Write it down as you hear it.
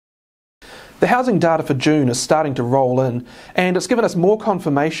The housing data for June is starting to roll in, and it's given us more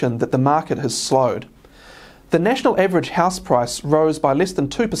confirmation that the market has slowed. The national average house price rose by less than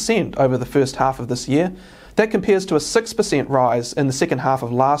 2% over the first half of this year. That compares to a 6% rise in the second half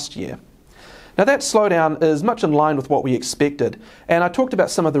of last year. Now that slowdown is much in line with what we expected, and I talked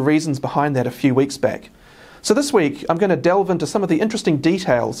about some of the reasons behind that a few weeks back. So this week I'm going to delve into some of the interesting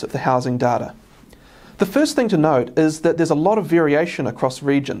details of the housing data. The first thing to note is that there's a lot of variation across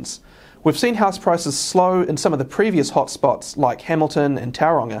regions. We've seen house prices slow in some of the previous hotspots like Hamilton and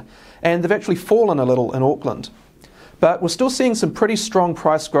Tauranga, and they've actually fallen a little in Auckland. But we're still seeing some pretty strong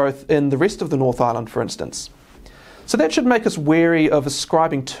price growth in the rest of the North Island, for instance. So that should make us wary of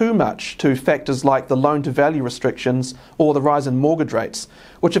ascribing too much to factors like the loan-to-value restrictions or the rise in mortgage rates,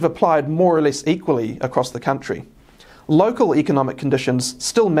 which have applied more or less equally across the country. Local economic conditions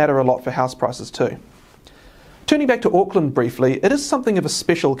still matter a lot for house prices too. Turning back to Auckland briefly, it is something of a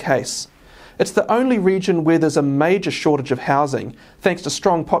special case. It's the only region where there's a major shortage of housing, thanks to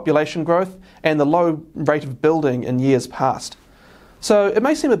strong population growth and the low rate of building in years past. So it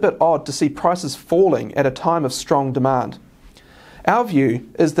may seem a bit odd to see prices falling at a time of strong demand. Our view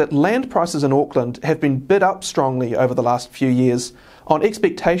is that land prices in Auckland have been bid up strongly over the last few years on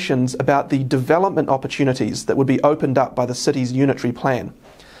expectations about the development opportunities that would be opened up by the city's unitary plan.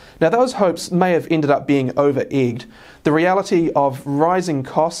 Now those hopes may have ended up being over-egged. The reality of rising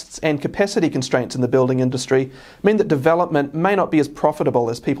costs and capacity constraints in the building industry mean that development may not be as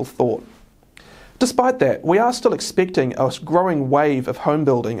profitable as people thought. Despite that, we are still expecting a growing wave of home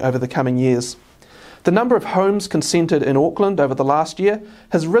building over the coming years. The number of homes consented in Auckland over the last year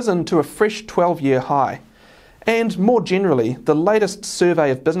has risen to a fresh 12-year high. And more generally, the latest survey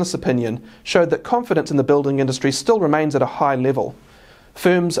of business opinion showed that confidence in the building industry still remains at a high level.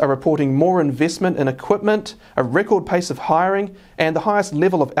 Firms are reporting more investment in equipment, a record pace of hiring, and the highest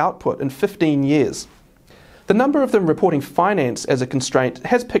level of output in 15 years. The number of them reporting finance as a constraint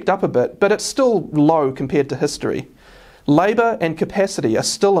has picked up a bit, but it's still low compared to history. Labour and capacity are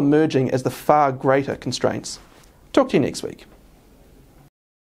still emerging as the far greater constraints. Talk to you next week.